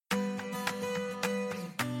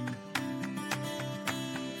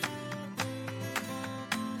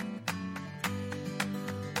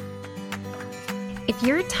If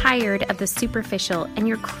you're tired of the superficial and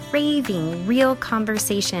you're craving real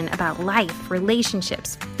conversation about life,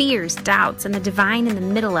 relationships, fears, doubts, and the divine in the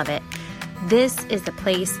middle of it, this is the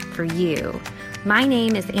place for you. My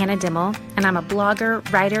name is Anna Dimmel, and I'm a blogger,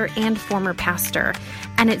 writer, and former pastor.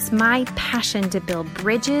 And it's my passion to build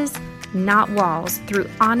bridges, not walls, through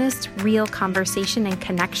honest, real conversation and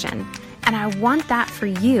connection. And I want that for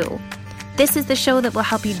you. This is the show that will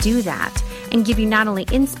help you do that and give you not only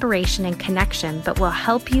inspiration and connection, but will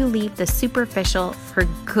help you leave the superficial for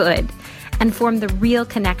good and form the real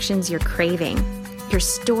connections you're craving. Your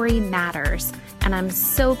story matters, and I'm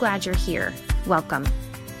so glad you're here. Welcome.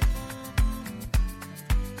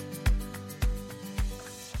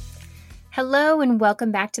 Hello and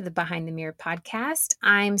welcome back to the Behind the Mirror podcast.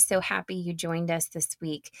 I'm so happy you joined us this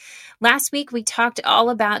week. Last week, we talked all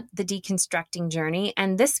about the deconstructing journey,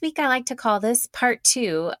 and this week I like to call this part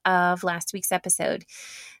 2 of last week's episode.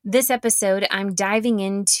 This episode, I'm diving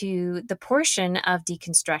into the portion of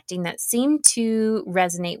deconstructing that seemed to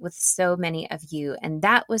resonate with so many of you, and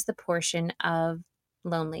that was the portion of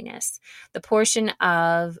loneliness, the portion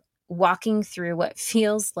of walking through what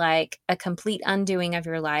feels like a complete undoing of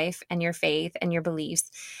your life and your faith and your beliefs,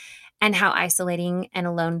 and how isolating and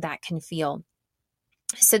alone that can feel.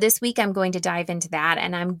 So this week, I'm going to dive into that,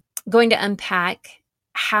 and I'm going to unpack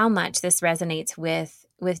how much this resonates with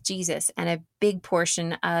Jesus and a big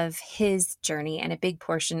portion of his journey and a big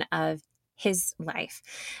portion of his life.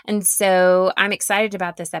 And so I'm excited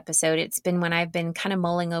about this episode. It's been one I've been kind of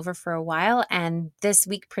mulling over for a while, and this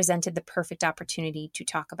week presented the perfect opportunity to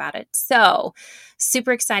talk about it. So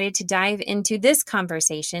super excited to dive into this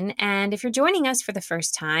conversation. And if you're joining us for the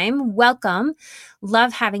first time, welcome.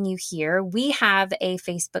 Love having you here. We have a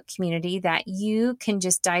Facebook community that you can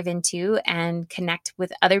just dive into and connect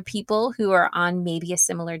with other people who are on maybe a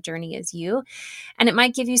similar journey as you. And it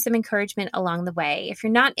might give you some encouragement along the way. If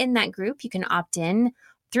you're not in that group, you can opt in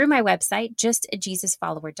through my website,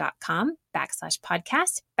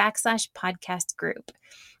 justajesusfollower.com/podcast group.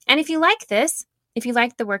 And if you like this, if you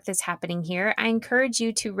like the work that's happening here, I encourage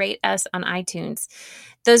you to rate us on iTunes.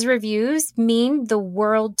 Those reviews mean the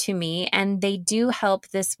world to me, and they do help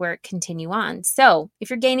this work continue on. So if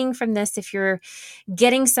you're gaining from this, if you're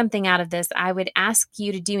getting something out of this, I would ask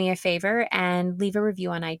you to do me a favor and leave a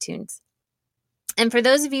review on iTunes. And for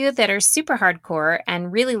those of you that are super hardcore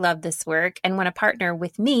and really love this work and want to partner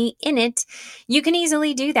with me in it, you can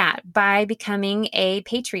easily do that by becoming a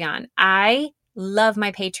Patreon. I love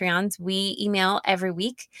my Patreons. We email every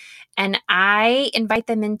week, and I invite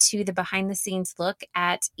them into the behind the scenes look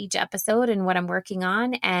at each episode and what I'm working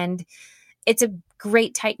on. And it's a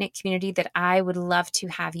great tight-knit community that I would love to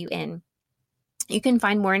have you in. You can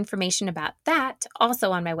find more information about that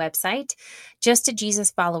also on my website,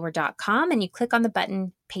 justajesusfollower.com, and you click on the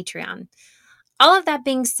button Patreon. All of that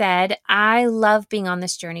being said, I love being on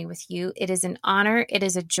this journey with you. It is an honor, it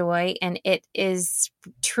is a joy, and it is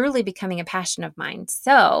truly becoming a passion of mine.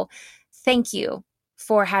 So thank you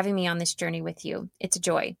for having me on this journey with you. It's a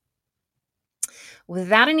joy.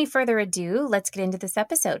 Without any further ado, let's get into this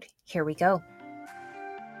episode. Here we go.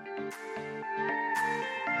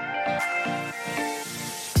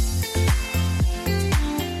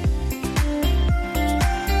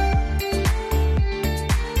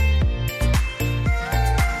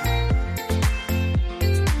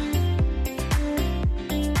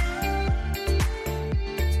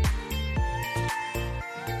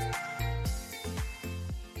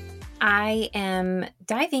 I am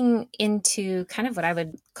diving into kind of what I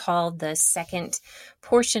would call the second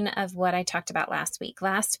portion of what I talked about last week.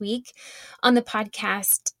 Last week on the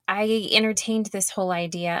podcast, I entertained this whole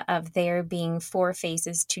idea of there being 4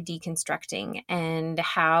 phases to deconstructing and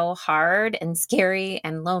how hard and scary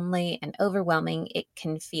and lonely and overwhelming it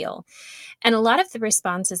can feel. And a lot of the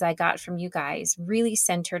responses I got from you guys really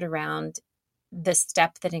centered around the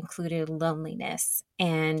step that included loneliness.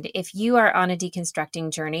 And if you are on a deconstructing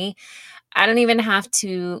journey, I don't even have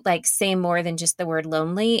to say more than just the word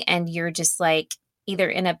lonely, and you're just either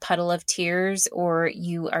in a puddle of tears, or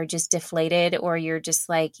you are just deflated, or you're just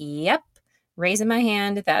yep, raising my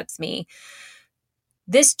hand, that's me.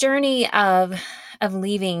 This journey of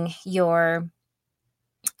leaving your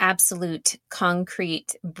absolute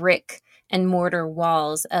concrete brick and mortar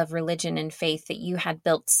walls of religion and faith that you had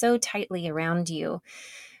built so tightly around you.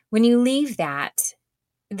 When you leave that,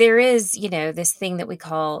 there is, this thing that we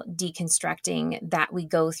call deconstructing that we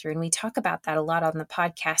go through. And we talk about that a lot on the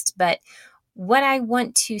podcast. But what I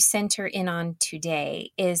want to center in on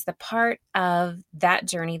today is the part of that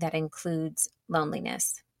journey that includes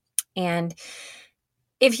loneliness. And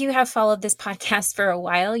If you have followed this podcast for a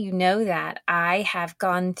while, you know that I have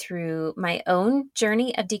gone through my own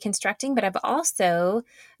journey of deconstructing, but I've also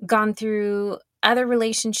gone through other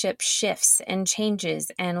relationship shifts and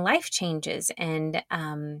changes and life changes and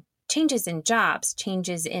changes in jobs,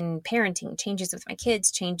 changes in parenting, changes with my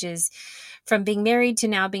kids, changes from being married to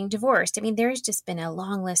now being divorced. I mean, there's just been a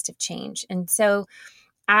long list of change. And so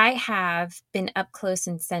I have been up close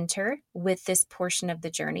and center with this portion of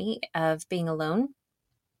the journey of being alone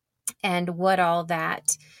and what all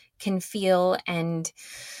that can feel and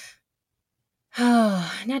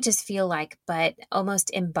not just feel like, but almost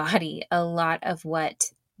embody a lot of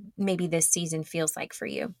what maybe this season feels like for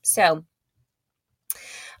you. So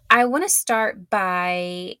I want to start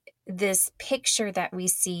by this picture that we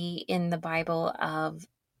see in the Bible of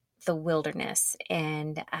the wilderness.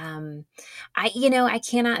 And I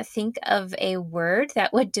cannot think of a word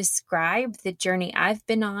that would describe the journey I've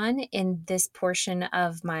been on in this portion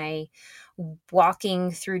of my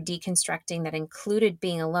walking through deconstructing that included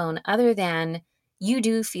being alone, other than you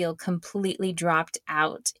do feel completely dropped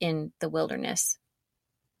out in the wilderness.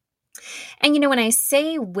 And, when I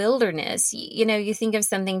say wilderness, you think of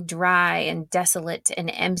something dry and desolate and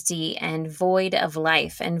empty and void of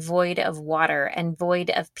life and void of water and void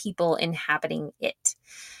of people inhabiting it.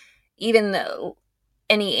 Even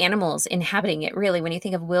any animals inhabiting it, really. When you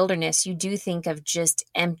think of wilderness, you do think of just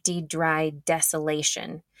empty, dry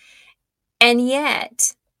desolation. And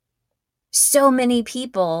yet, so many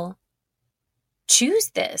people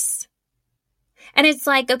choose this. And it's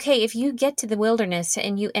like, okay, if you get to the wilderness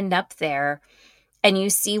and you end up there and you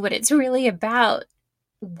see what it's really about,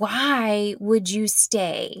 why would you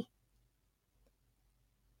stay?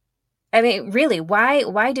 I mean, really,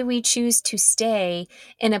 why do we choose to stay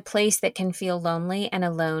in a place that can feel lonely and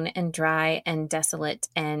alone and dry and desolate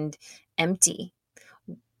and empty?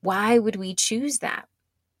 Why would we choose that?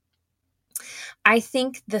 I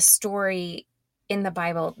think the story in the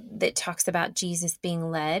Bible that talks about Jesus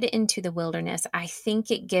being led into the wilderness, I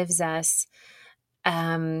think it gives us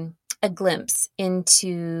a glimpse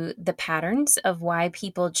into the patterns of why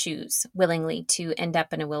people choose willingly to end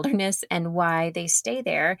up in a wilderness and why they stay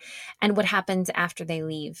there and what happens after they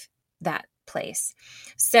leave that place.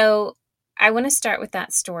 So I want to start with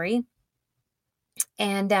that story.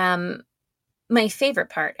 And my favorite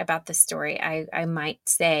part about the story, I might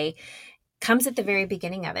say, comes at the very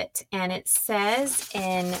beginning of it. And it says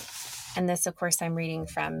and this, of course, I'm reading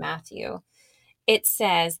from Matthew. It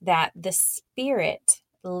says that the Spirit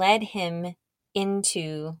led him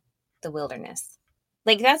into the wilderness.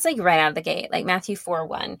 Like, that's like right out of the gate, like Matthew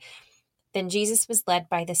 4:1. Then Jesus was led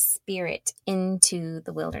by the Spirit into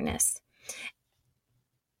the wilderness.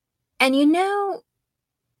 And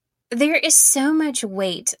there is so much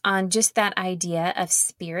weight on just that idea of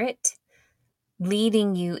spirit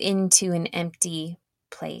leading you into an empty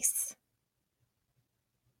place.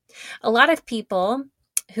 A lot of people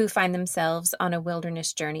who find themselves on a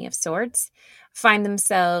wilderness journey of sorts find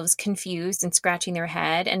themselves confused and scratching their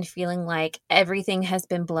head and feeling like everything has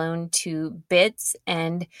been blown to bits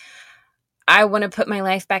and I want to put my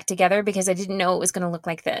life back together because I didn't know it was going to look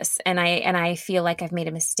like this. And I feel like I've made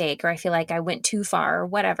a mistake, or I feel like I went too far, or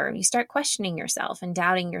whatever. You start questioning yourself and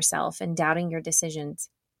doubting your decisions.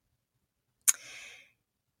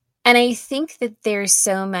 And I think that there's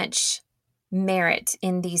so much merit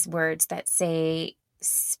in these words that say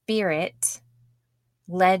Spirit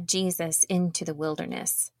led Jesus into the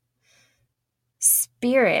wilderness.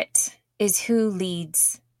 Spirit is who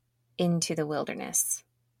leads into the wilderness.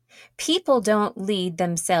 People don't lead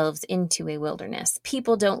themselves into a wilderness.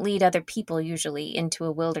 People don't lead other people usually into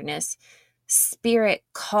a wilderness. Spirit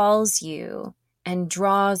calls you and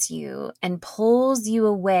draws you and pulls you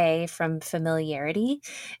away from familiarity.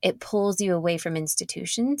 It pulls you away from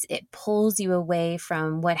institutions. It pulls you away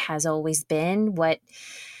from what has always been, what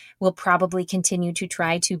will probably continue to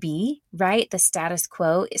try to be, right? The status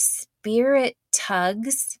quo. Spirit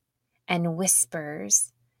tugs and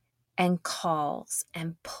whispers and calls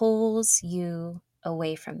and pulls you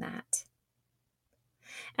away from that.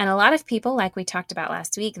 And a lot of people, like we talked about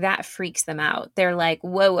last week, that freaks them out. They're like,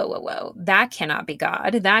 whoa. That cannot be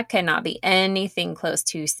God. That cannot be anything close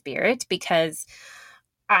to Spirit because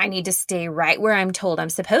I need to stay right where I'm told I'm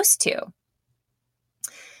supposed to.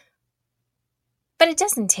 But it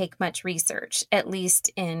doesn't take much research, at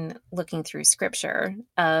least in looking through scripture,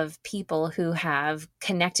 of people who have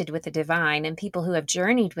connected with the divine and people who have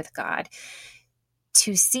journeyed with God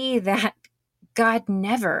to see that God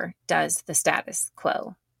never does the status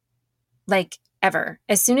quo. Like, ever.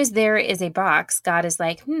 As soon as there is a box, God is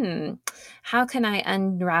like, how can I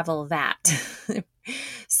unravel that?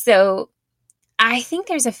 So I think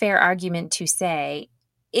there's a fair argument to say,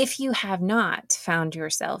 if you have not found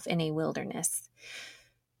yourself in a wilderness,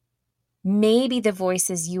 maybe the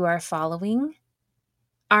voices you are following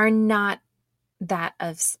are not that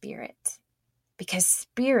of spirit, because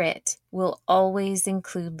spirit will always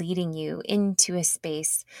include leading you into a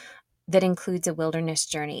space that includes a wilderness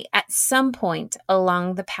journey. At some point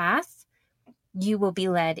along the path, you will be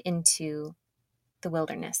led into the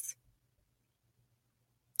wilderness.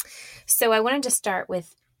 So I wanted to start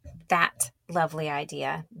with that lovely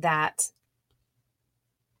idea that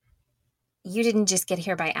you didn't just get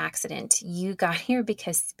here by accident. You got here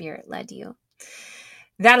because spirit led you.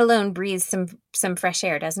 That alone breathes some fresh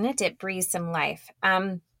air, doesn't it? It breathes some life.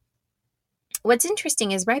 What's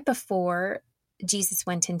interesting is right before Jesus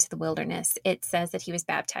went into the wilderness, it says that he was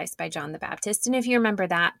baptized by John the Baptist. And if you remember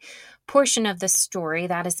that portion of the story,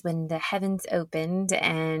 that is when the heavens opened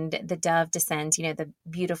and the dove descends, the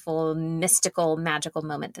beautiful, mystical, magical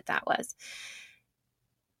moment that was.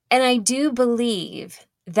 And I do believe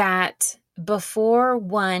that before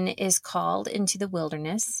one is called into the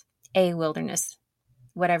wilderness, a wilderness,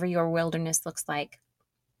 whatever your wilderness looks like,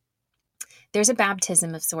 there's a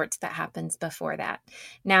baptism of sorts that happens before that.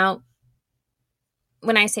 Now,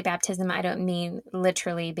 when I say baptism, I don't mean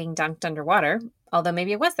literally being dunked underwater, although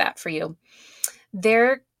maybe it was that for you.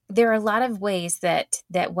 There are a lot of ways that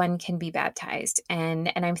one can be baptized,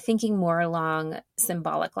 and I'm thinking more along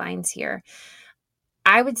symbolic lines here.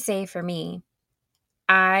 I would say for me,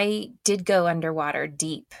 I did go underwater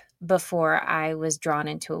deep before I was drawn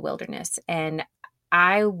into a wilderness, and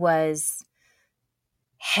I was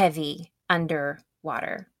heavy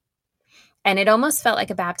underwater. And it almost felt like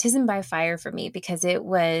a baptism by fire for me, because it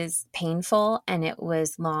was painful and it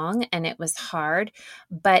was long and it was hard,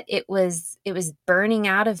 but it was burning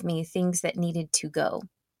out of me things that needed to go.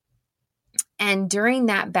 And during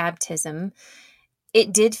that baptism,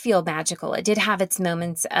 it did feel magical. It did have its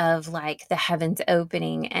moments of like the heavens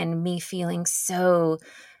opening and me feeling so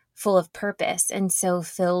full of purpose and so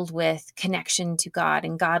filled with connection to God,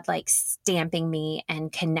 and God like stamping me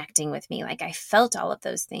and connecting with me. Like I felt all of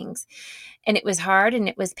those things, and it was hard and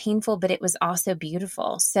it was painful, but it was also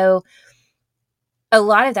beautiful. So a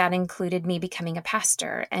lot of that included me becoming a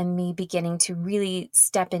pastor and me beginning to really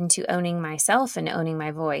step into owning myself and owning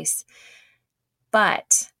my voice.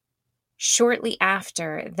 But shortly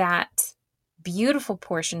after that beautiful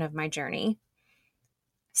portion of my journey,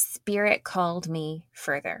 Spirit called me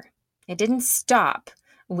further. It didn't stop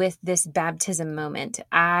with this baptism moment.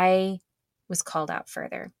 I was called out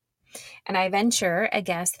further. And I venture a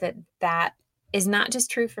guess that is not just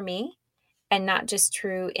true for me and not just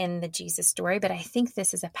true in the Jesus story, but I think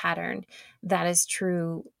this is a pattern that is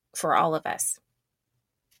true for all of us.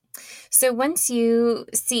 So once you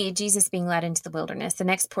see Jesus being led into the wilderness, the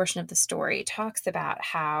next portion of the story talks about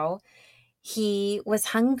how he was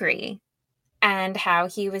hungry and how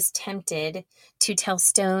he was tempted to tell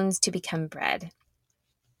stones to become bread.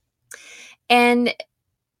 And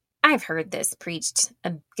I've heard this preached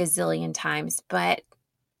a gazillion times, but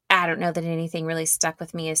I don't know that anything really stuck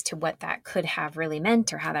with me as to what that could have really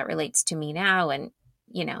meant or how that relates to me now. And,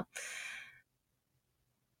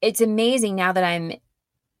 it's amazing now that I'm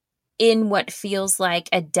in what feels like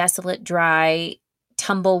a desolate, dry,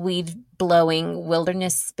 tumbleweed blowing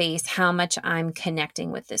wilderness space, how much I'm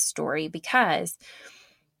connecting with this story, because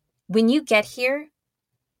when you get here,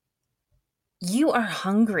 you are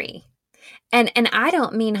hungry. And I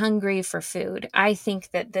don't mean hungry for food. I think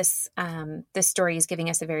that this story is giving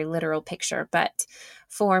us a very literal picture. But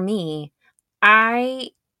for me, I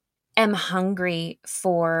am hungry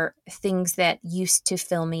for things that used to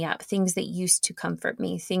fill me up, things that used to comfort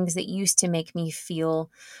me, things that used to make me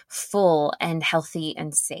feel full and healthy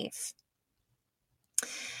and safe.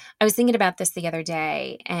 I was thinking about this the other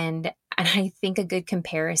day, and I think a good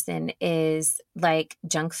comparison is like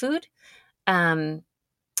junk food.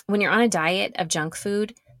 When you're on a diet of junk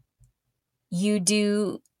food, you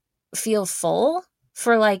do feel full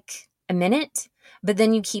for like a minute, but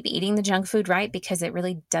then you keep eating the junk food, right? Because it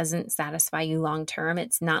really doesn't satisfy you long term.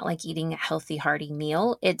 It's not like eating a healthy, hearty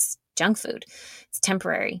meal. It's junk food. It's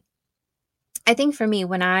temporary. I think for me,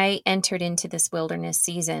 when I entered into this wilderness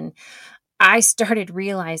season, I started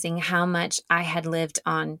realizing how much I had lived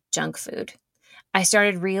on junk food. I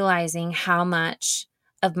started realizing how much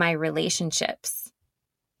of my relationships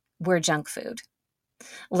were junk food.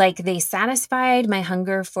 Like they satisfied my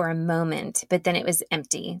hunger for a moment, but then it was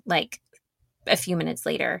empty, like a few minutes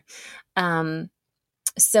later.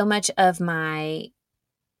 So much of my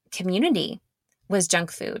community was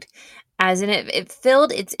junk food. as in it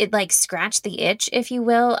filled, it like scratched the itch, if you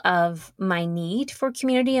will, of my need for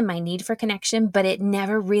community and my need for connection, but it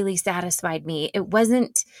never really satisfied me. It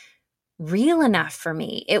wasn't real enough for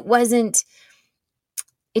me. It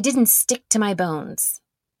didn't stick to my bones.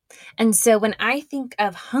 And so when I think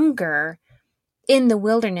of hunger in the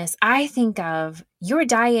wilderness, I think of your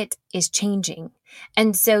diet is changing.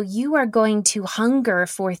 And so you are going to hunger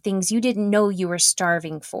for things you didn't know you were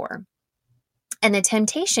starving for. And the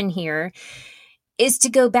temptation here is to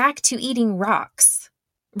go back to eating rocks,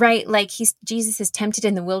 right? Like Jesus is tempted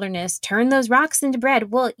in the wilderness, turn those rocks into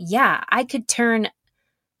bread. Well, yeah, I could turn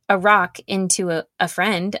a rock into a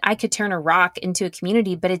friend. I could turn a rock into a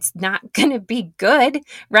community, but it's not going to be good,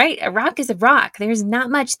 right? A rock is a rock. There's not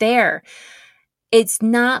much there. It's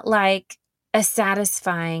not like a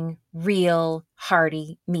satisfying, real,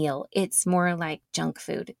 hearty meal. It's more like junk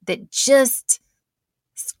food that just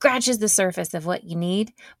scratches the surface of what you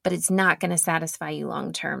need, but it's not going to satisfy you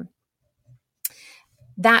long term.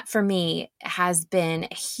 That for me has been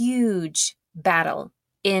a huge battle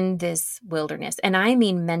in this wilderness. And I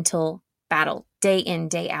mean mental battle, day in,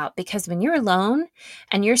 day out, because when you're alone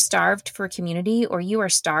and you're starved for community, or you are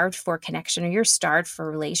starved for connection, or you're starved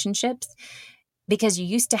for relationships because you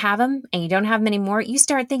used to have them and you don't have them anymore, you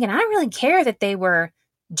start thinking, I don't really care that they were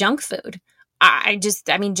junk food. I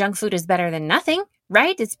mean, junk food is better than nothing,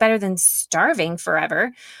 right? It's better than starving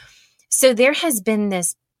forever. So there has been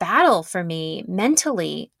this battle for me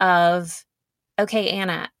mentally of, okay,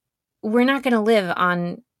 Anna, we're not going to live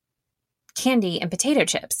on candy and potato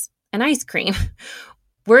chips and ice cream.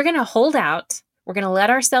 We're going to hold out. We're going to let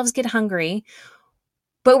ourselves get hungry,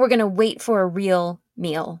 but we're going to wait for a real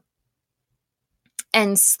meal.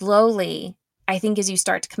 And slowly, I think as you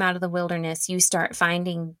start to come out of the wilderness, you start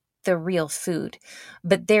finding the real food.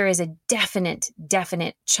 But there is a definite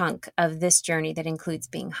chunk of this journey that includes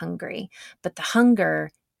being hungry. But the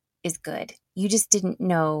hunger is good. You just didn't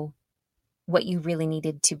know what you really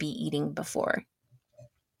needed to be eating before.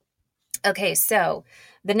 Okay, so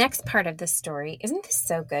the next part of this story, isn't this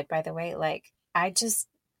so good, by the way? Like,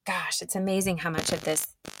 gosh, it's amazing how much of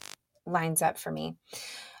this lines up for me.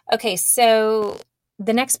 Okay, so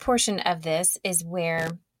the next portion of this is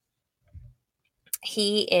where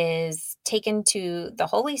he is taken to the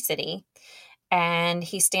holy city, and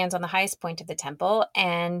he stands on the highest point of the temple,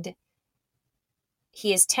 and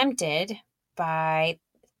he is tempted by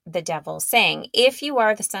the devil, saying, if you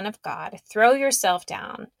are the Son of God, throw yourself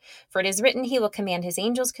down, for it is written, he will command his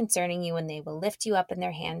angels concerning you, and they will lift you up in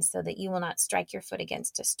their hands so that you will not strike your foot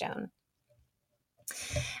against a stone.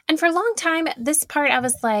 And for a long time, this part I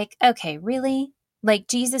was like, okay, really? Like,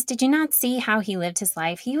 Jesus, did you not see how he lived his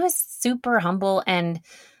life? He was super humble and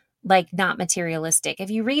like not materialistic.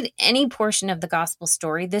 If you read any portion of the gospel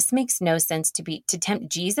story, this makes no sense to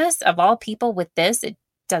tempt Jesus of all people with this. It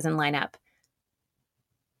doesn't line up.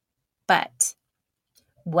 But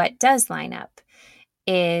what does line up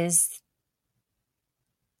is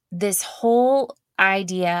this whole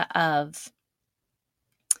idea of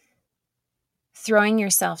throwing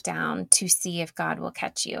yourself down to see if God will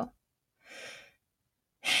catch you.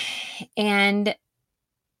 And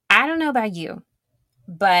I don't know about you,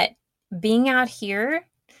 but being out here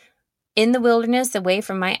in the wilderness, away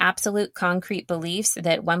from my absolute concrete beliefs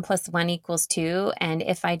that 1 + 1 = 2, and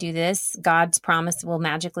if I do this, God's promise will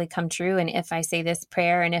magically come true, and if I say this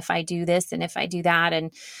prayer, and if I do this, and if I do that,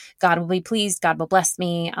 and God will be pleased, God will bless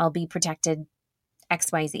me, I'll be protected,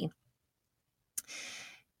 XYZ.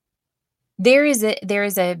 There is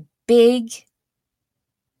a big,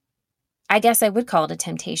 I guess I would call it a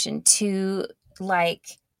temptation to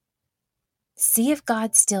like see if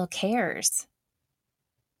God still cares.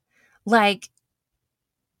 Like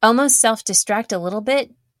almost self-destruct a little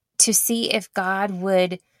bit to see if God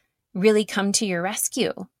would really come to your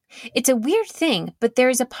rescue. It's a weird thing, but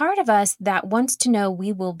there's a part of us that wants to know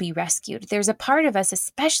we will be rescued. There's a part of us,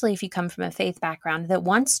 especially if you come from a faith background, that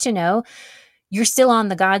wants to know you're still on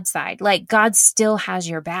the God side. Like God still has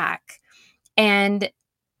your back. And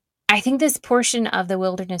I think this portion of the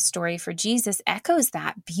wilderness story for Jesus echoes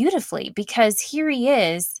that beautifully, because here he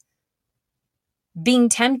is being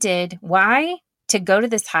tempted. Why? To go to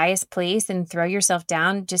this highest place and throw yourself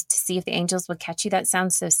down just to see if the angels would catch you. That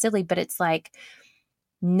sounds so silly, but it's like,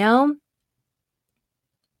 no,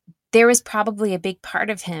 there was probably a big part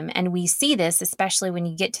of him. And we see this, especially when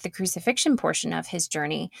you get to the crucifixion portion of his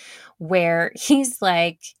journey, where he's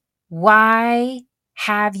like, why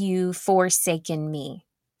have you forsaken me?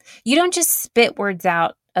 You don't just spit words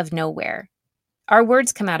out of nowhere. Our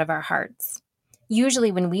words come out of our hearts.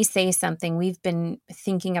 Usually when we say something, we've been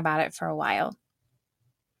thinking about it for a while.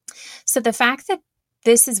 So the fact that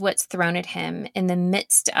This is what's thrown at him in the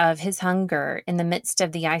midst of his hunger, in the midst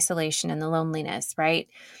of the isolation and the loneliness, right?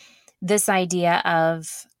 This idea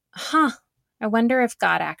of, I wonder if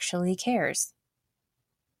God actually cares.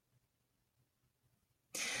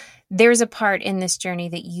 There's a part in this journey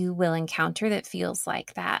that you will encounter that feels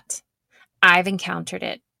like that. I've encountered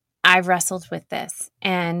it. I've wrestled with this,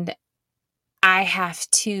 and I have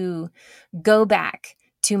to go back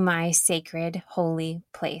to my sacred, holy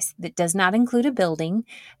place. That does not include a building.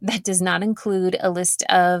 That does not include a list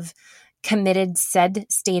of committed,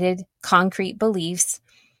 stated, concrete beliefs,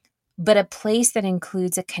 but a place that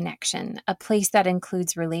includes a connection, a place that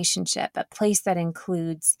includes relationship, a place that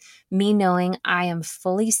includes me knowing I am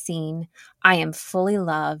fully seen, I am fully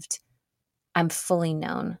loved, I'm fully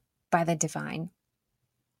known by the divine.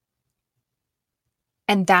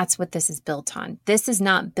 And that's what this is built on. This is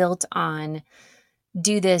not built on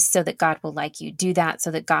do this so that God will like you, do that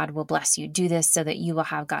so that God will bless you, do this so that you will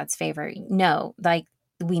have God's favor. No, like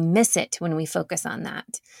we miss it when we focus on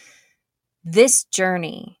that. This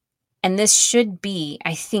journey, and this should be,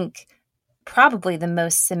 I think, probably the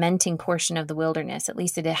most cementing portion of the wilderness, at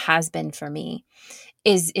least it has been for me,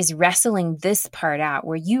 is wrestling this part out,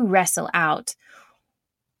 where you wrestle out,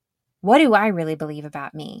 what do I really believe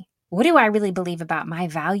about me? What do I really believe about my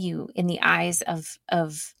value in the eyes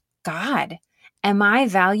of God? Am I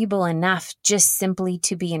valuable enough just simply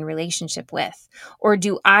to be in relationship with? Or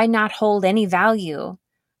do I not hold any value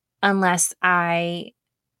unless I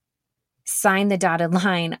sign the dotted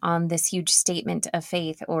line on this huge statement of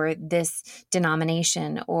faith, or this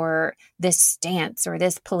denomination, or this stance, or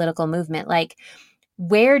this political movement? Like,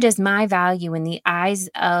 where does my value in the eyes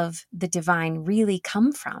of the divine really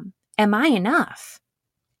come from? Am I enough?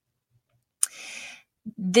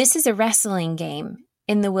 This is a wrestling game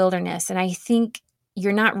in the wilderness. And I think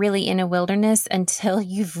you're not really in a wilderness until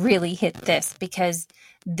you've really hit this, because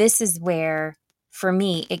this is where, for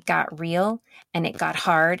me, it got real and it got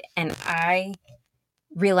hard. And I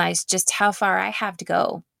realized just how far I have to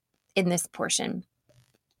go in this portion.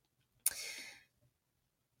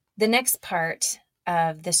 The next part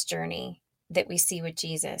of this journey that we see with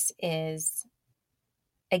Jesus is,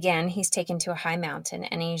 again, he's taken to a high mountain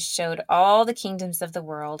and he showed all the kingdoms of the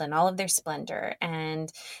world and all of their splendor. And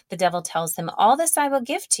the devil tells him, all this I will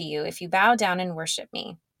give to you if you bow down and worship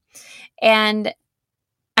me. And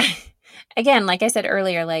again, like I said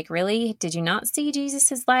earlier, like, really, did you not see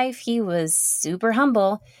Jesus's life? He was super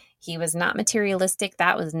humble. He was not materialistic.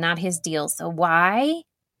 That was not his deal. So why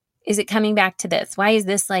is it coming back to this? Why is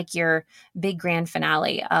this like your big grand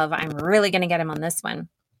finale of, I'm really going to get him on this one?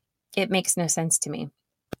 It makes no sense to me.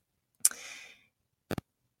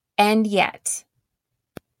 And yet,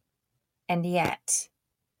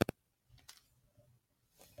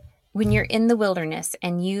 when you're in the wilderness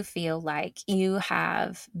and you feel like you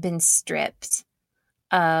have been stripped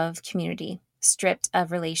of community, stripped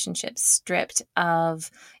of relationships, stripped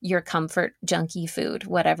of your comfort junky food,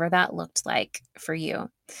 whatever that looked like for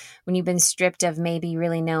you, when you've been stripped of maybe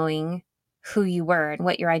really knowing who you were and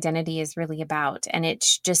what your identity is really about, and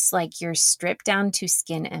it's just like you're stripped down to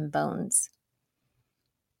skin and bones.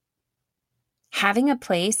 Having a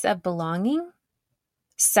place of belonging,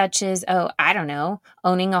 such as,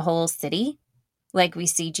 owning a whole city, like we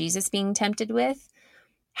see Jesus being tempted with,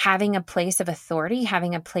 having a place of authority,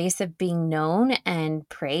 having a place of being known and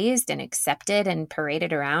praised and accepted and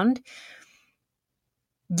paraded around.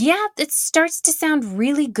 Yeah, it starts to sound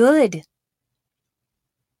really good.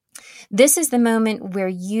 This is the moment where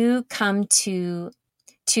you come to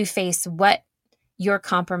face what your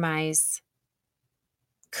compromise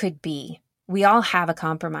could be. We all have a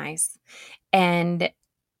compromise. And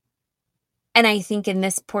I think in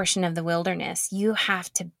this portion of the wilderness, you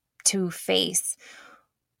have to face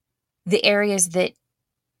the areas that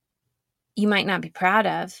you might not be proud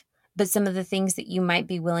of, but some of the things that you might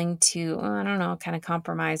be willing to, kind of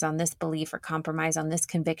compromise on this belief, or compromise on this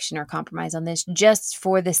conviction, or compromise on this just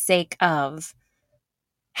for the sake of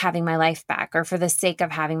having my life back, or for the sake of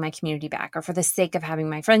having my community back, or for the sake of having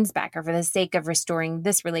my friends back, or for the sake of restoring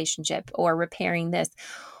this relationship or repairing this.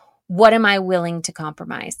 What am I willing to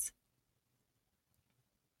compromise?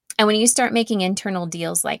 And when you start making internal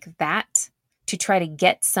deals like that to try to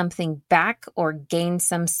get something back or gain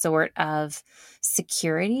some sort of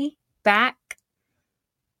security back,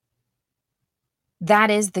 that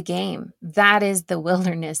is the game. That is the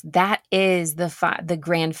wilderness. That is the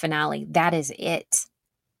grand finale. That is it.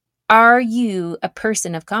 Are you a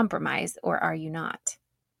person of compromise, or are you not?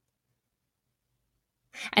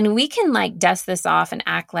 And we can dust this off and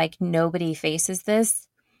act like nobody faces this.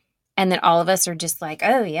 And that all of us are just like,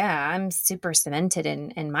 oh yeah, I'm super cemented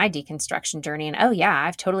in my deconstruction journey. And oh yeah,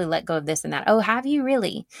 I've totally let go of this and that. Oh, have you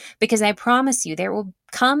really? Because I promise you, there will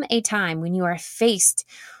come a time when you are faced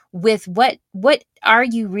with what are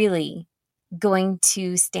you really going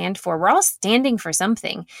to stand for? We're all standing for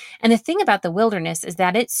something. And the thing about the wilderness is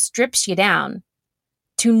that it strips you down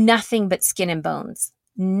to nothing but skin and bones.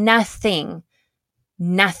 Nothing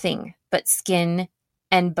but skin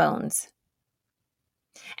and bones.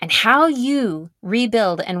 And how you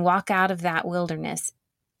rebuild and walk out of that wilderness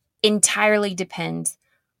entirely depends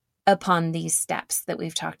upon these steps that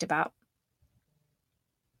we've talked about.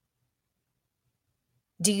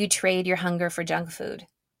 Do you trade your hunger for junk food?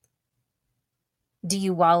 Do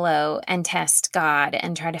you wallow and test God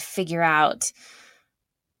and try to figure out,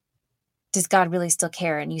 does God really still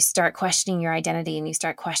care? And you start questioning your identity and you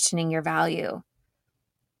start questioning your value.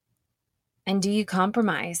 And do you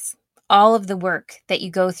compromise all of the work that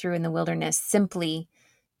you go through in the wilderness simply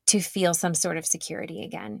to feel some sort of security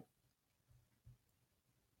again?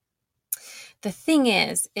 The thing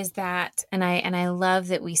is that, and I love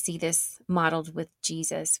that we see this modeled with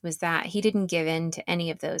Jesus, was that he didn't give in to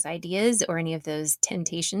any of those ideas or any of those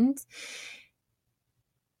temptations.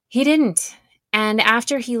 He didn't. And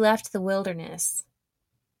after he left the wilderness,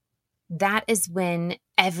 that is when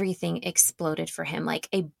everything exploded for him. Like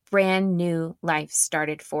a brand new life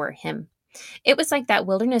started for him. It was like that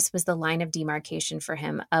wilderness was the line of demarcation for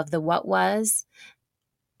him of the what was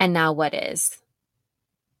and now what is.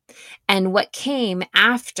 And what came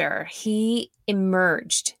after he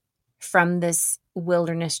emerged from this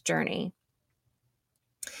wilderness journey,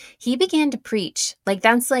 he began to preach. Like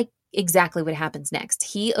that's like exactly what happens next.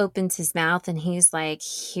 He opens his mouth and he's like,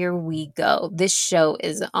 here we go. This show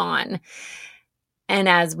is on. And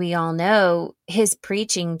as we all know, his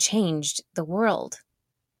preaching changed the world.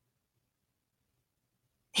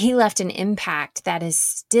 He left an impact that is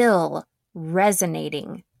still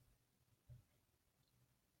resonating.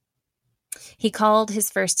 He called his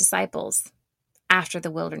first disciples after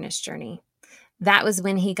the wilderness journey. That was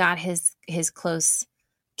when he got his close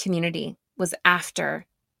community, was after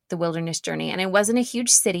the wilderness journey. And it wasn't a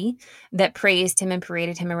huge city that praised him and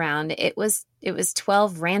paraded him around. It was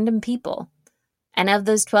 12 random people. And of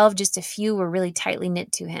those 12, just a few were really tightly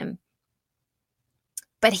knit to him.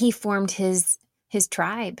 But he formed his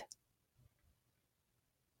tribe.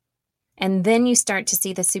 And then you start to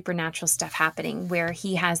see the supernatural stuff happening where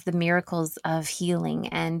he has the miracles of healing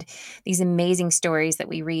and these amazing stories that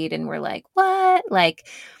we read and we're like, what? Like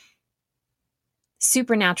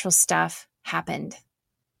supernatural stuff happened.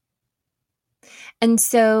 And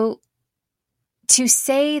so to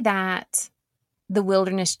say that the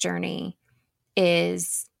wilderness journey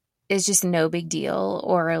is just no big deal,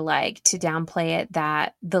 or like to downplay it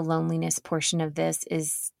that the loneliness portion of this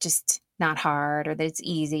is just not hard, or that it's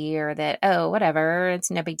easy, or that, oh, whatever,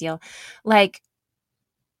 it's no big deal. Like,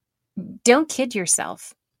 don't kid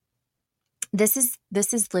yourself. This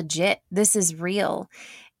is legit. This is real.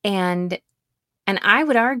 And I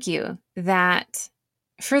would argue that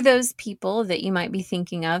for those people that you might be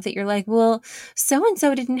thinking of that you're like, well,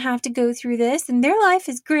 so-and-so didn't have to go through this and their life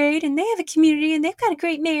is great and they have a community and they've got a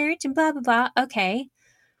great marriage and blah, blah, blah. Okay.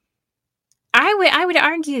 I would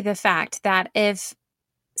argue the fact that if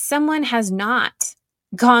someone has not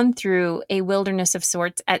gone through a wilderness of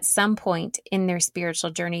sorts at some point in their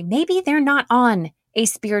spiritual journey, maybe they're not on a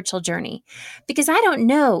spiritual journey, because I don't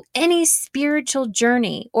know any spiritual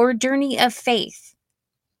journey or journey of faith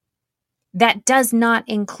that does not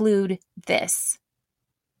include this.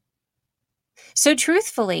 So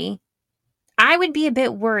truthfully, I would be a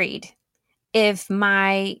bit worried if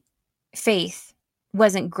my faith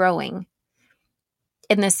wasn't growing,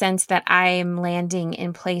 in the sense that I am landing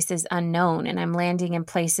in places unknown, and I'm landing in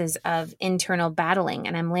places of internal battling,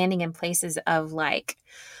 and I'm landing in places of like,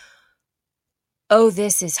 oh,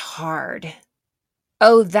 this is hard.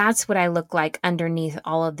 Oh, that's what I look like underneath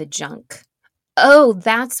all of the junk. Oh,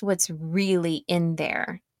 that's what's really in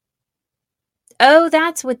there. Oh,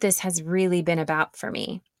 that's what this has really been about for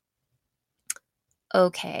me.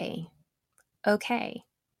 Okay. The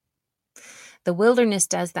wilderness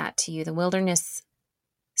does that to you. The wilderness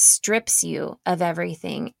strips you of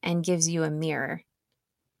everything and gives you a mirror.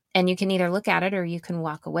 And you can either look at it or you can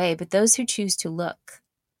walk away. But those who choose to look,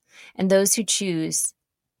 and those who choose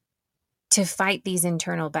to fight these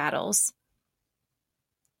internal battles,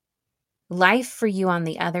 life for you on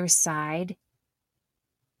the other side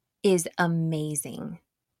is amazing.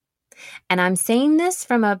 And I'm saying this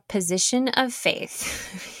from a position of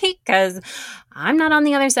faith because I'm not on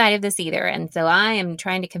the other side of this either. And so I am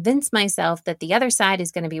trying to convince myself that the other side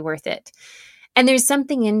is going to be worth it. And there's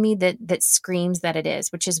something in me that screams that it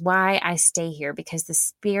is, which is why I stay here, because the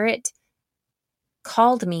Spirit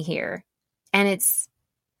called me here, and it's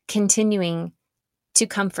continuing to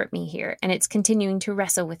comfort me here, and it's continuing to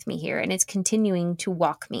wrestle with me here, and it's continuing to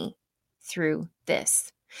walk me through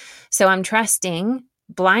this. So I'm trusting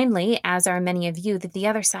blindly, as are many of you, that the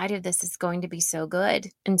other side of this is going to be so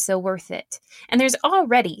good and so worth it. And there's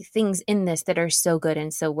already things in this that are so good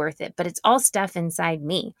and so worth it, but it's all stuff inside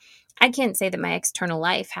me. I can't say that my external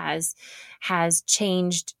life has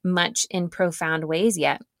changed much in profound ways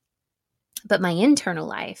yet, but my internal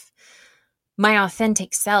life, my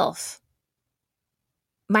authentic self,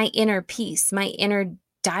 my inner peace, my inner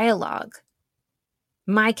dialogue,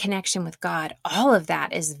 my connection with God, all of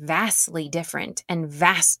that is vastly different and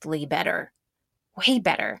vastly better, way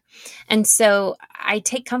better. And so I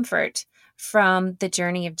take comfort from the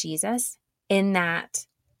journey of Jesus in that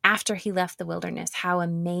after he left the wilderness, how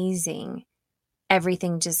amazing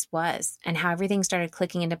everything just was and how everything started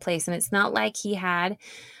clicking into place. And it's not like he had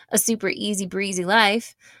a super easy breezy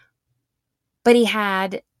life, but he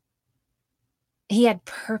had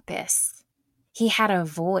purpose. He had a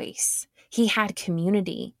voice. He had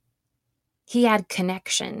community. He had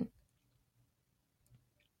connection.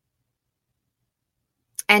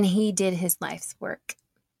 And he did his life's work.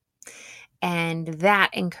 And that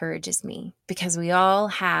encourages me, because we all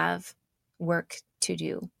have work to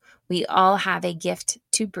do. We all have a gift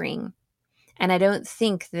to bring. And I don't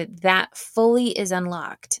think that fully is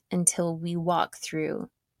unlocked until we walk through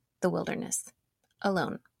the wilderness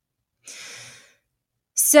alone.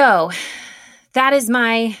 So that is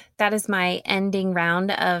my ending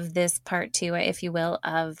round of this part 2, if you will,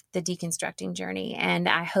 of the deconstructing journey. And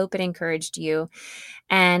I hope it encouraged you.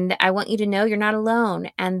 And I want you to know you're not alone,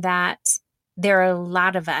 and that there are a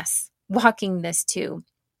lot of us walking this too.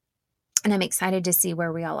 And I'm excited to see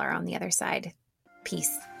where we all are on the other side.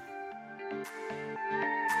 Peace.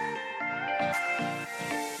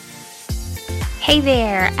 Hey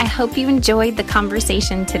there. I hope you enjoyed the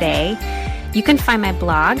conversation today. You can find my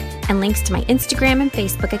blog and links to my Instagram and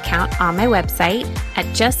Facebook account on my website at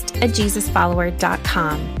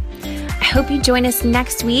justajesusfollower.com. I hope you join us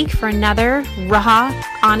next week for another raw,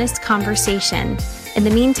 honest conversation. In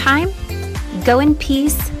the meantime, go in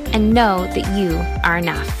peace and know that you are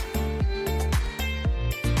enough.